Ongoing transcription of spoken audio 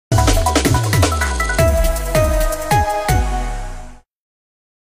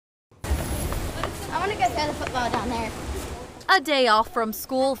football down there. A day off from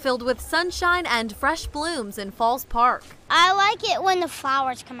school filled with sunshine and fresh blooms in Falls Park. I like it when the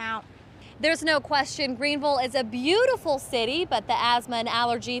flowers come out. There's no question Greenville is a beautiful city, but the Asthma and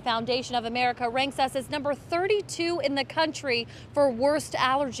Allergy Foundation of America ranks us as number 32 in the country for worst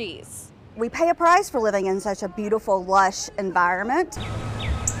allergies. We pay a price for living in such a beautiful, lush environment.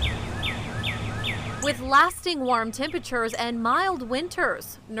 With lasting warm temperatures and mild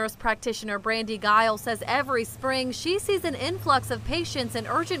winters, nurse practitioner Brandy Guile says every spring she sees an influx of patients in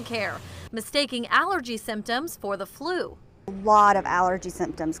urgent care, mistaking allergy symptoms for the flu. A lot of allergy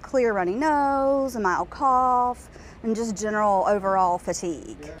symptoms, clear runny nose, a mild cough, and just general overall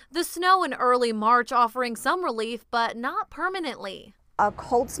fatigue. The snow in early March offering some relief, but not permanently. A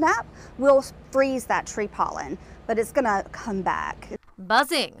cold snap will freeze that tree pollen, but it's gonna come back.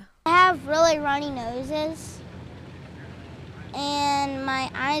 Buzzing. I have really runny noses and my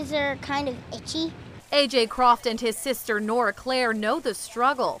eyes are kind of itchy. AJ Croft and his sister Nora Claire know the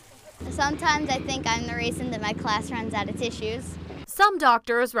struggle. Sometimes I think I'm the reason that my class runs out of tissues. Some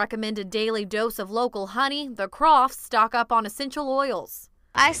doctors recommend a daily dose of local honey. The Crofts stock up on essential oils.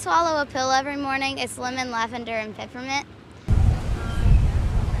 I swallow a pill every morning. It's lemon, lavender, and peppermint.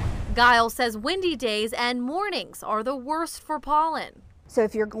 Guile says windy days and mornings are the worst for pollen. So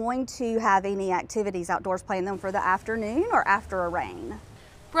if you're going to have any activities outdoors, plan them for the afternoon or after a rain.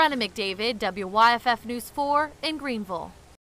 Brenna McDavid, WYFF News 4 in Greenville.